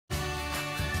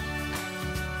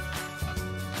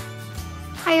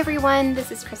Hi everyone,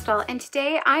 this is Crystal, and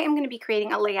today I am going to be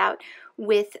creating a layout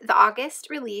with the August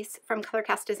release from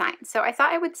Typecast Design. So I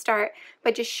thought I would start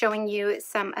by just showing you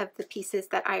some of the pieces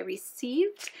that I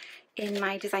received in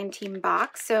my design team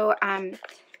box. So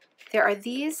there are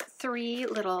these three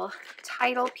little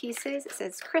title pieces. It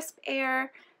says Crisp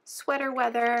Air, Sweater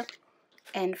Weather,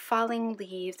 and Falling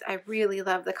Leaves. I really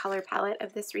love the color palette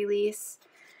of this release.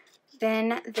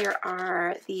 Then there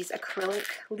are these acrylic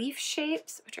leaf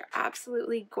shapes, which are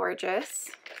absolutely gorgeous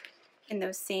in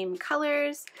those same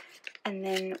colors. And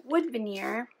then wood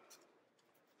veneer.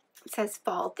 It says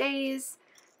Fall Days,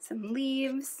 some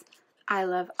leaves, I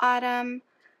Love Autumn,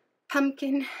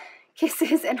 Pumpkin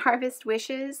Kisses and Harvest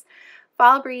Wishes,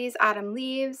 Fall Breeze, Autumn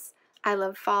Leaves, I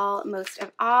Love Fall most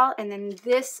of all. And then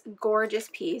this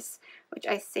gorgeous piece, which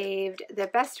I saved the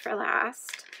best for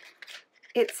last.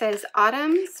 It says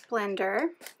Autumn Splendor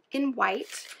in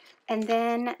white, and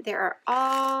then there are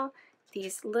all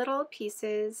these little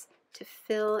pieces to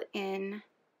fill in,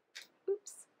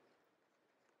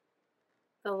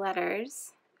 the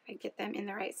letters. If I get them in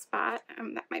the right spot,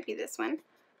 that might be this one.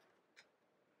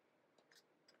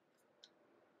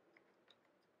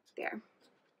 There.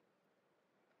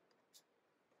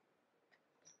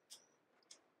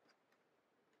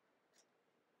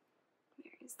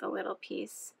 There's the little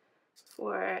piece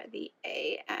for the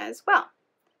A as well.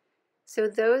 So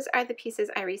those are the pieces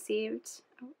I received.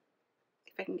 Oh,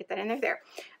 if I can get that in there.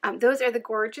 Those are the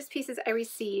gorgeous pieces I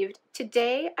received.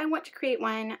 Today I want to create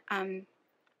one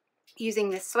using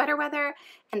this Sweater Weather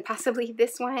and possibly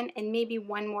this one and maybe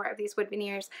one more of these wood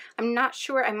veneers. I'm not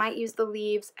sure. I might use the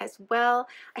leaves as well.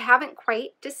 I haven't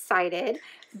quite decided,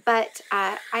 but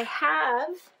I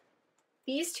have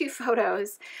these two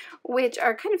photos, which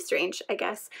are kind of strange, I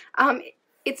guess.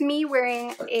 It's me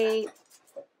wearing a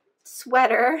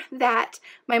sweater that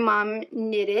my mom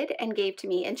knitted and gave to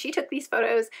me, and she took these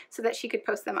photos so that she could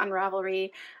post them on Ravelry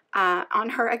on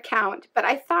her account. But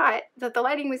I thought that the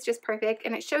lighting was just perfect,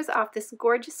 and it shows off this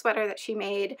gorgeous sweater that she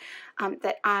made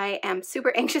that I am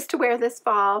super anxious to wear this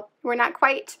fall. We're not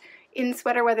quite in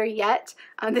sweater weather yet.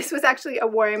 This was actually a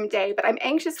warm day, but I'm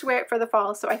anxious to wear it for the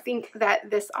fall, so I think that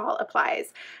this all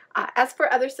applies. As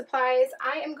for other supplies,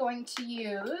 I am going to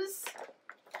use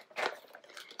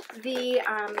the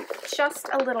Just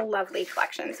a Little Lovely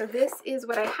collection. So this is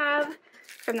what I have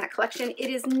from that collection. It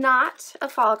is not a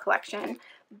fall collection,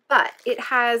 but it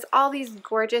has all these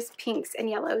gorgeous pinks and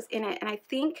yellows in it, and I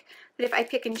think that if I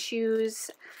pick and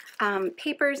choose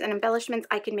papers and embellishments,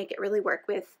 I can make it really work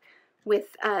with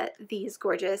these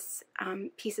gorgeous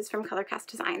pieces from Typecast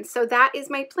Design. So that is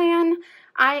my plan.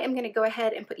 I am going to go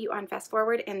ahead and put you on fast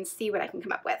forward and see what I can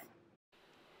come up with.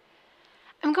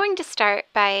 I'm going to start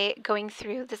by going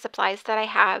through the supplies that I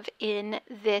have in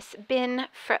this bin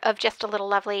of Just a Little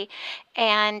Lovely,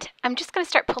 and I'm just going to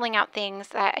start pulling out things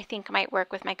that I think might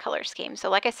work with my color scheme. So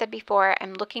like I said before,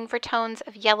 I'm looking for tones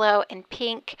of yellow and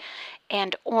pink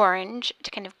and orange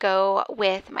to kind of go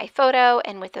with my photo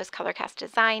and with those Typecast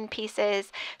Design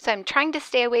pieces. So I'm trying to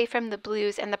stay away from the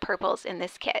blues and the purples in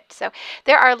this kit. So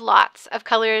there are lots of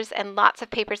colors and lots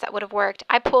of papers that would have worked.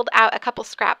 I pulled out a couple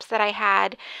scraps that I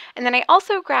had, and then I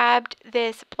also grabbed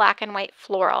this black and white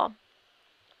floral.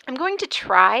 I'm going to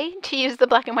try to use the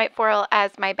black and white floral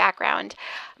as my background,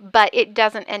 but it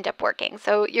doesn't end up working.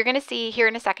 So you're going to see here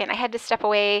in a second, I had to step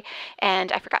away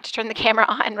and I forgot to turn the camera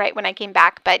on right when I came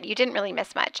back, but you didn't really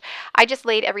miss much. I just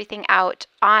laid everything out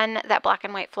on that black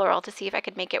and white floral to see if I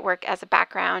could make it work as a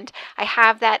background. I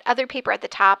have that other paper at the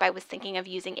top. I was thinking of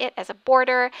using it as a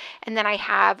border, and then I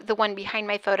have the one behind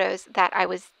my photos that I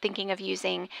was thinking of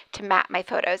using to map my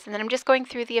photos. And then I'm just going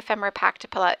through the ephemera pack to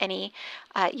pull out any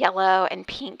yellow and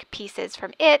pink pieces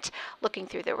from it, looking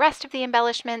through the rest of the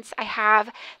embellishments. I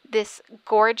have this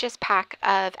gorgeous pack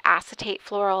of acetate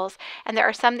florals, and there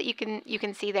are some that you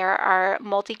can see there are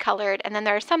multicolored, and then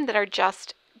there are some that are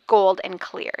just gold and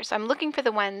clear. So I'm looking for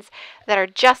the ones that are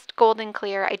just gold and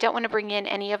clear. I don't want to bring in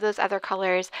any of those other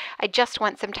colors. I just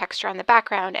want some texture on the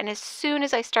background. And as soon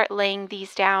as I start laying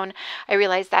these down, I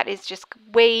realize that is just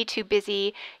way too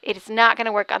busy. It is not going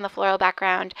to work on the floral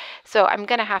background. So I'm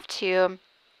going to have to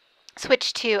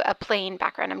switch to a plain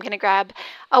background. I'm going to grab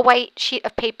a white sheet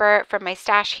of paper from my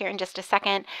stash here in just a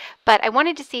second, but I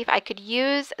wanted to see if I could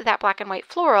use that black and white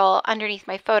floral underneath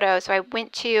my photo. So I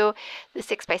went to the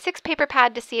 6x6 paper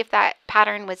pad to see if that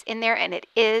pattern was in there, and it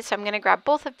is. So I'm going to grab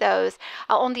both of those.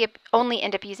 I'll only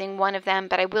end up using one of them,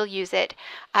 but I will use it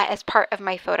as part of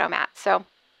my photo mat. So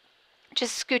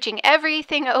just scooching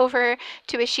everything over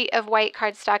to a sheet of white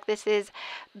cardstock. This is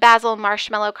Basil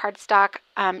Marshmallow cardstock.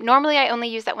 Normally I only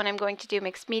use that when I'm going to do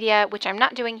mixed media, which I'm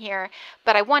not doing here,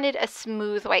 but I wanted a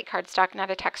smooth white cardstock,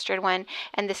 not a textured one,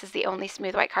 and this is the only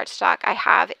smooth white cardstock I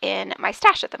have in my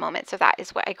stash at the moment, so that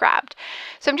is what I grabbed.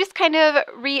 So I'm just kind of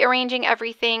rearranging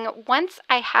everything. Once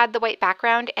I had the white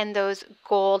background and those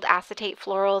gold acetate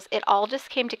florals, it all just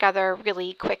came together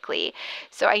really quickly.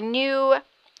 So I knew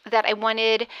that I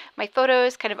wanted my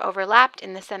photos kind of overlapped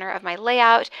in the center of my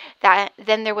layout, that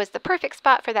then there was the perfect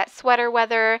spot for that sweater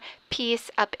weather piece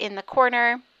up in the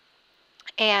corner.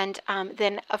 And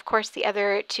then, of course, the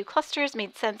other two clusters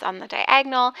made sense on the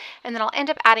diagonal. And then I'll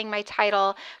end up adding my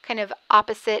title kind of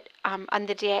opposite on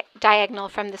the diagonal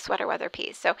from the sweater weather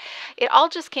piece. So it all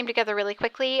just came together really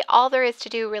quickly. All there is to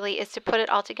do really is to put it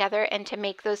all together and to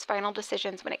make those final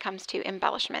decisions when it comes to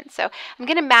embellishment. So I'm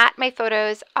going to mat my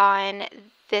photos on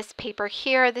this paper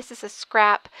here. This is a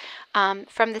scrap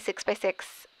from the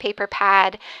 6x6 paper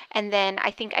pad. And then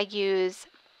I think I use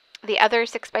the other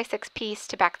 6x6 piece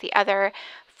to back the other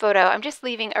photo. I'm just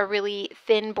leaving a really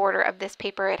thin border of this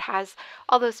paper. It has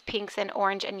all those pinks and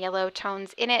orange and yellow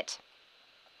tones in it.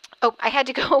 Oh, I had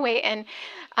to go away and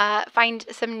find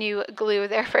some new glue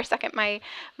there for a second.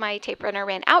 My tape runner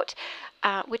ran out,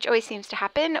 which always seems to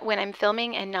happen when I'm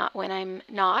filming and not when I'm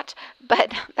not,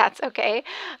 but that's okay.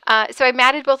 So I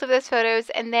matted both of those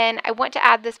photos, and then I want to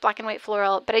add this black and white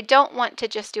floral, but I don't want to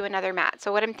just do another mat.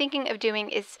 So what I'm thinking of doing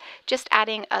is just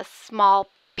adding a small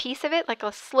piece of it, like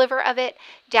a sliver of it,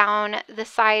 down the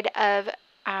side of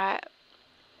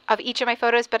each of my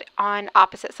photos, but on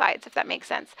opposite sides, if that makes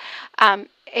sense.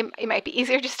 It might be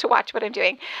easier just to watch what I'm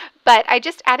doing. But I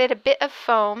just added a bit of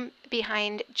foam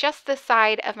behind just the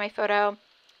side of my photo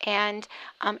and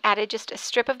added just a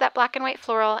strip of that black and white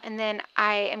floral. And then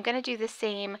I am going to do the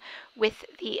same with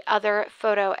the other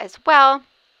photo as well.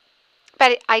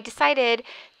 But I decided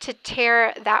to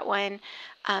tear that one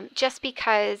just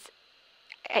because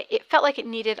it felt like it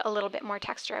needed a little bit more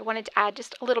texture. I wanted to add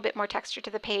just a little bit more texture to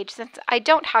the page. Since I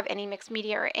don't have any mixed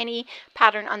media or any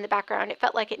pattern on the background, it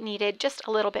felt like it needed just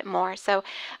a little bit more. So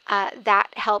that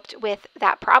helped with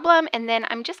that problem. And then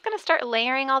I'm just going to start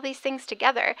layering all these things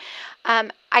together.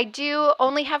 I do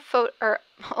only have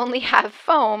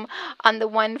foam on the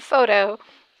one photo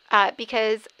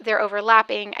because they're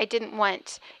overlapping. I didn't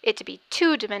want it to be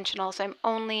two-dimensional, so I'm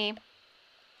only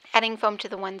adding foam to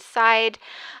the one side.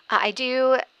 I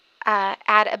do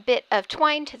add a bit of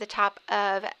twine to the top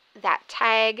of that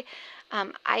tag.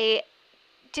 I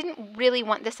didn't really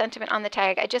want the sentiment on the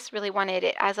tag. I just really wanted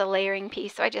it as a layering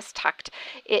piece, so I just tucked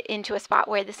it into a spot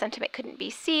where the sentiment couldn't be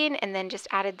seen, and then just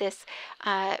added this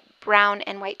brown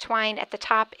and white twine at the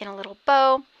top in a little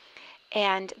bow.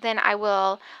 And then I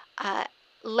will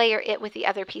layer it with the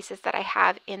other pieces that I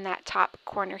have in that top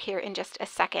corner here in just a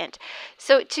second.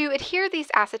 So to adhere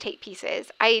these acetate pieces,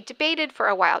 I debated for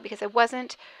a while because I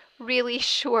wasn't really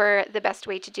sure the best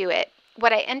way to do it.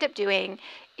 What I end up doing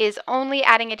is only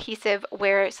adding adhesive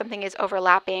where something is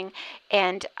overlapping,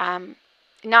 and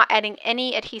not adding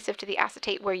any adhesive to the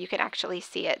acetate where you can actually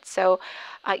see it. So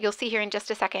you'll see here in just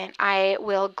a second, I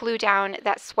will glue down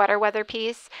that sweater weather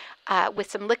piece with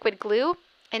some liquid glue.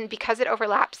 And because it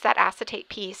overlaps that acetate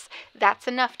piece, that's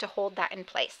enough to hold that in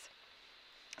place.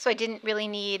 So I didn't really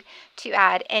need to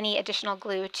add any additional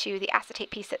glue to the acetate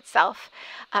piece itself.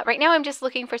 Right now I'm just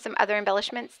looking for some other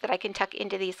embellishments that I can tuck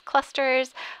into these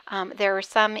clusters. There were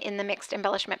some in the mixed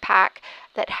embellishment pack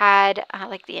that had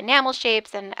like the enamel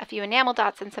shapes and a few enamel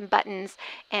dots and some buttons,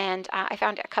 and I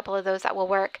found a couple of those that will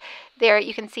work. There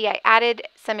you can see I added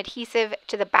some adhesive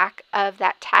to the back of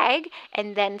that tag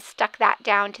and then stuck that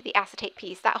down to the acetate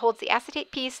piece. That holds the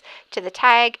acetate piece to the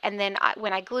tag, and then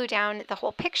when I glue down the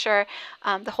whole picture,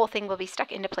 the whole thing will be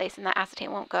stuck into place and that acetate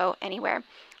won't go anywhere.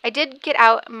 I did get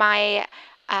out my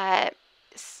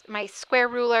my square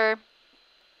ruler,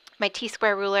 my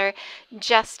T-square ruler,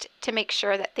 just to make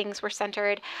sure that things were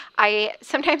centered. I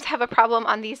sometimes have a problem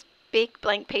on these big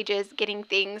blank pages getting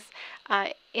things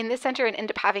in the center and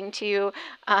end up having to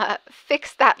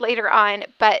fix that later on,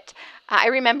 but I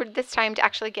remembered this time to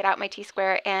actually get out my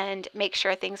T-square and make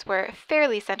sure things were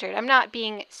fairly centered. I'm not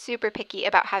being super picky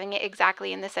about having it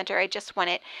exactly in the center. I just want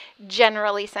it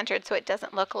generally centered so it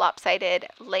doesn't look lopsided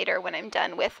later when I'm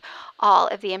done with all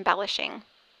of the embellishing.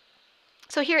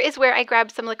 So here is where I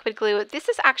grabbed some liquid glue. This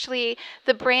is actually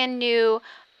the brand new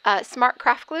Smart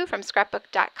Craft Glue from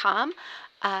scrapbook.com.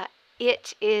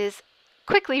 It is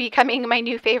quickly becoming my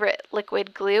new favorite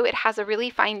liquid glue. It has a really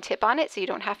fine tip on it, so you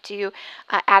don't have to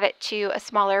add it to a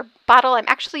smaller bottle. I'm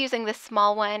actually using this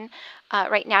small one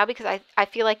right now because I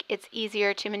feel like it's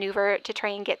easier to maneuver to try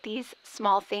and get these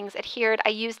small things adhered. I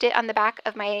used it on the back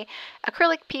of my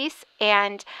acrylic piece,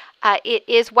 and it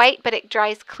is white, but it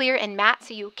dries clear and matte,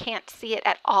 so you can't see it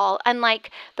at all.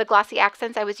 Unlike the glossy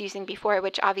accents I was using before,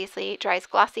 which obviously dries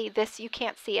glossy, this you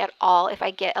can't see at all if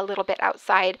I get a little bit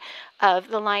outside of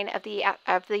the line of the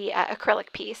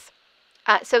acrylic piece.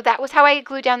 So that was how I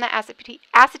glued down the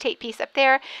acetate piece up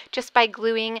there, just by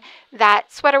gluing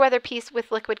that sweater weather piece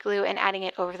with liquid glue and adding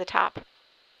it over the top.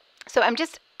 So I'm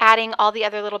just adding all the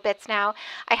other little bits now.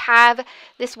 I have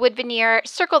this wood veneer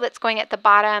circle that's going at the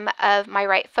bottom of my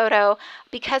right photo.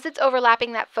 Because it's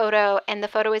overlapping that photo and the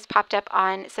photo is popped up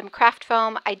on some craft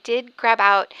foam, I did grab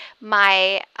out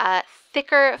my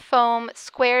thicker foam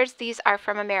squares. These are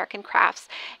from American Crafts,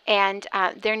 and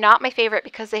they're not my favorite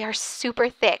because they are super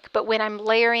thick, but when I'm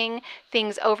layering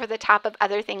things over the top of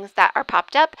other things that are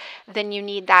popped up, then you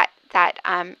need that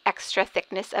extra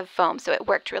thickness of foam, so it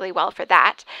worked really well for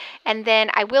that. And then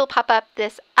I will pop up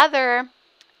this other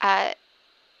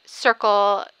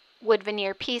circle wood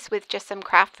veneer piece with just some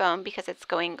craft foam because it's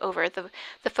going over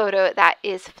the photo that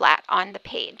is flat on the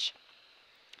page.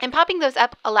 And popping those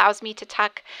up allows me to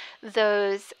tuck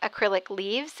those acrylic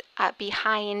leaves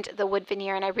behind the wood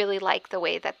veneer, and I really like the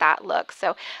way that that looks.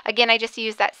 So again, I just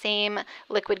use that same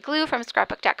liquid glue from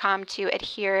scrapbook.com to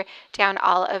adhere down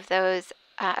all of those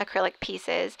acrylic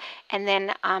pieces. And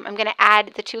then I'm going to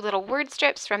add the 2 little word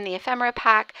strips from the ephemera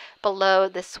pack below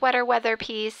the sweater weather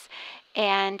piece,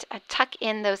 and tuck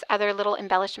in those other little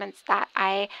embellishments that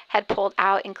I had pulled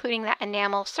out, including that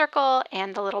enamel circle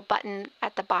and the little button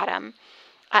at the bottom.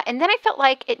 And then I felt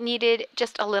like it needed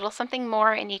just a little something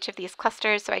more in each of these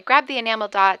clusters, so I grabbed the enamel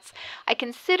dots. I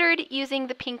considered using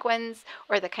the pink ones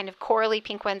or the kind of corally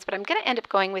pink ones, but I'm going to end up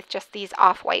going with just these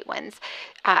off-white ones.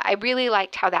 I really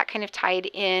liked how that kind of tied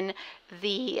in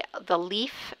the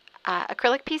leaf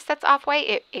acrylic piece that's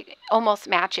off-white. It almost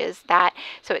matches that,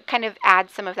 so it kind of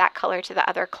adds some of that color to the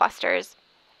other clusters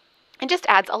and just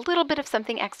adds a little bit of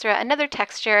something extra, another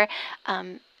texture,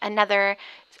 another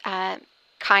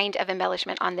kind of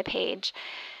embellishment on the page.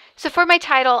 So for my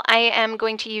title, I am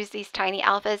going to use these tiny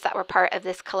alphas that were part of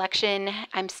this collection.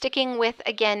 I'm sticking with,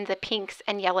 again, the pinks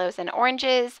and yellows and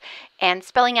oranges and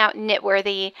spelling out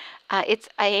knitworthy. It's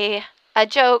a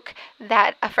joke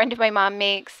that a friend of my mom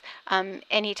makes.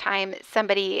 Anytime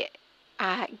somebody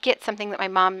gets something that my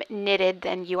mom knitted,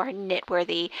 then you are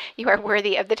knitworthy. You are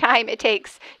worthy of the time it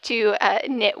takes to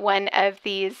knit one of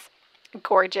these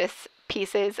gorgeous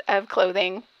pieces of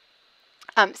clothing.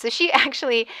 So she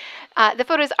actually, the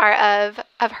photos are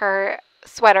of her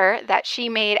sweater that she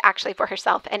made actually for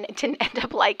herself and didn't end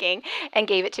up liking and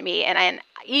gave it to me. And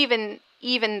even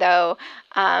though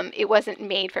it wasn't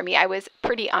made for me, I was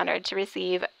pretty honored to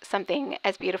receive something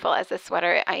as beautiful as this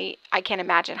sweater. I can't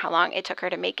imagine how long it took her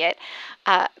to make it,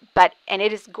 and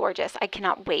it is gorgeous. I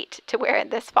cannot wait to wear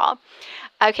it this fall.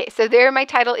 Okay, so there my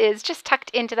title is, just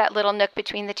tucked into that little nook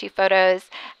between the 2 photos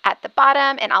at the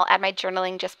bottom, and I'll add my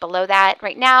journaling just below that.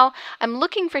 Right now, I'm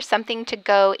looking for something to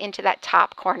go into that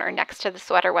top corner next to the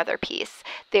sweater weather piece.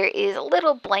 There is a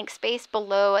little blank space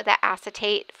below that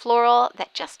acetate floral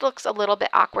that just looks a little bit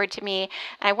awkward to me,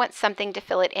 and I want something to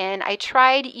fill it in. I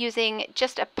tried using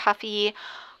just a puffy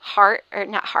heart, or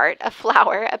not heart, a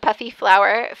flower, a puffy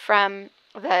flower from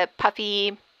the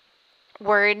Puffy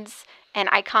Words and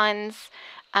Icons,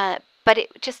 but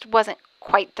it just wasn't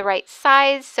quite the right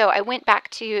size, so I went back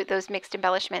to those mixed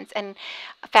embellishments and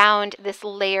found this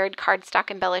layered cardstock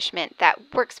embellishment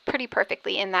that works pretty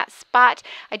perfectly in that spot.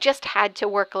 I just had to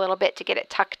work a little bit to get it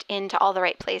tucked into all the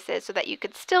right places so that you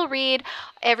could still read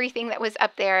everything that was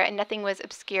up there and nothing was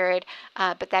obscured,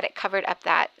 but that it covered up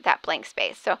that blank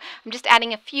space. So I'm just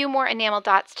adding a few more enamel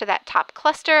dots to that top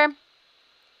cluster.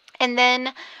 And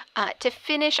then to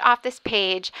finish off this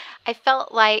page, I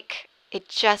felt like it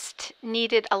just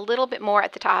needed a little bit more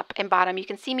at the top and bottom. You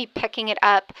can see me picking it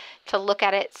up to look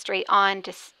at it straight on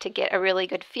to get a really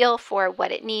good feel for what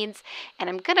it needs. And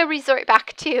I'm going to resort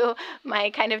back to my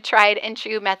kind of tried and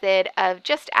true method of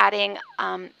just adding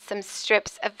some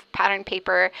strips of pattern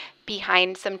paper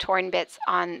behind some torn bits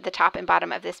on the top and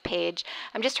bottom of this page.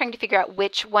 I'm just trying to figure out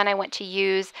which one I want to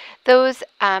use. Those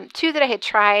 2 that I had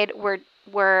tried were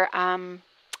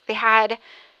they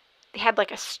had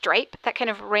like a stripe that kind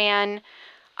of ran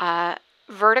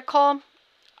vertical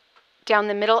down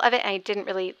the middle of it, and I didn't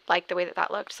really like the way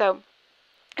that looked. So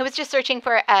I was just searching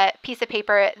for a piece of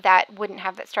paper that wouldn't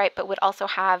have that stripe, but would also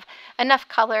have enough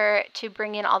color to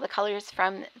bring in all the colors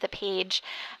from the page.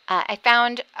 I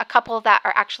found a couple that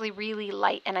are actually really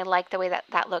light, and I like the way that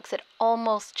that looks. It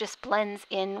almost just blends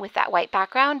in with that white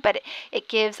background, but it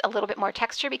gives a little bit more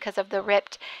texture because of the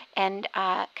ripped and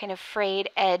kind of frayed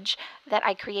edge that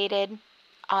I created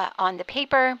on the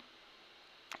paper.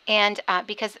 And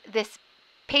because this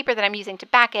paper that I'm using to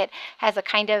back it has a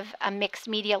kind of a mixed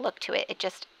media look to it. It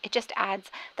just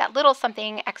adds that little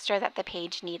something extra that the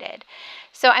page needed.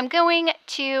 So I'm going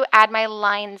to add my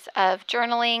lines of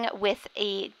journaling with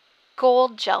a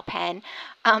gold gel pen.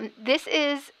 This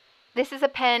is a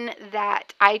pen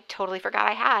that I totally forgot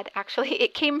I had. Actually,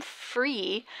 it came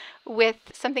free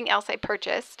with something else I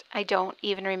purchased. I don't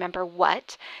even remember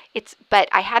what. But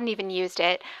I hadn't even used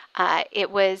it.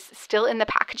 It was still in the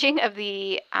packaging of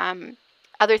the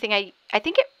other thing. I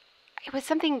think it was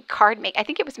something card make. I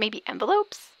think it was maybe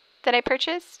envelopes that I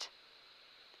purchased.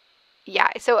 Yeah,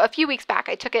 so a few weeks back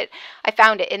I took it, I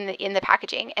found it in the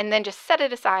packaging, and then just set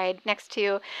it aside next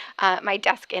to my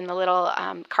desk in the little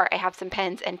cart. I have some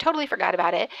pens and totally forgot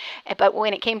about it. But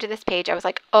when it came to this page, I was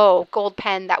like, oh, gold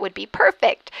pen, that would be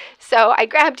perfect. So I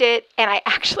grabbed it, and I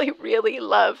actually really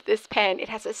love this pen. It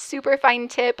has a super fine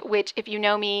tip, which if you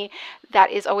know me,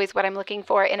 that is always what I'm looking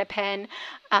for in a pen.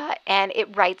 And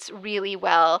it writes really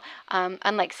well,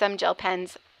 unlike some gel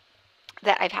pens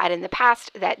that I've had in the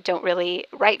past that don't really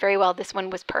write very well. This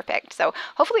one was perfect. So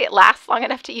hopefully it lasts long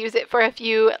enough to use it for a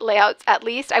few layouts at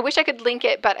least. I wish I could link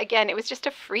it, but again, it was just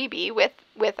a freebie with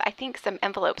I think some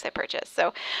envelopes I purchased.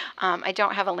 So I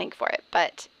don't have a link for it,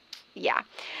 but yeah,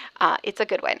 it's a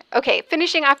good one. Okay,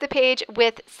 finishing off the page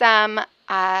with some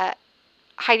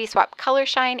Heidi Swapp Color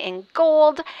Shine in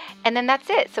gold, and then that's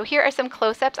it. So here are some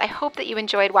close-ups. I hope that you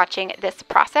enjoyed watching this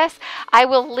process. I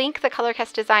will link the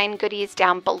Colorcast design goodies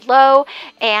down below,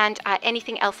 and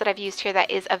anything else that I've used here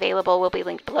that is available will be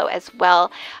linked below as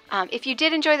well. If you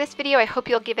did enjoy this video, I hope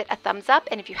you'll give it a thumbs up,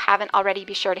 and if you haven't already,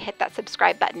 be sure to hit that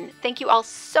subscribe button. Thank you all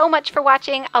so much for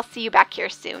watching. I'll see you back here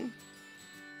soon.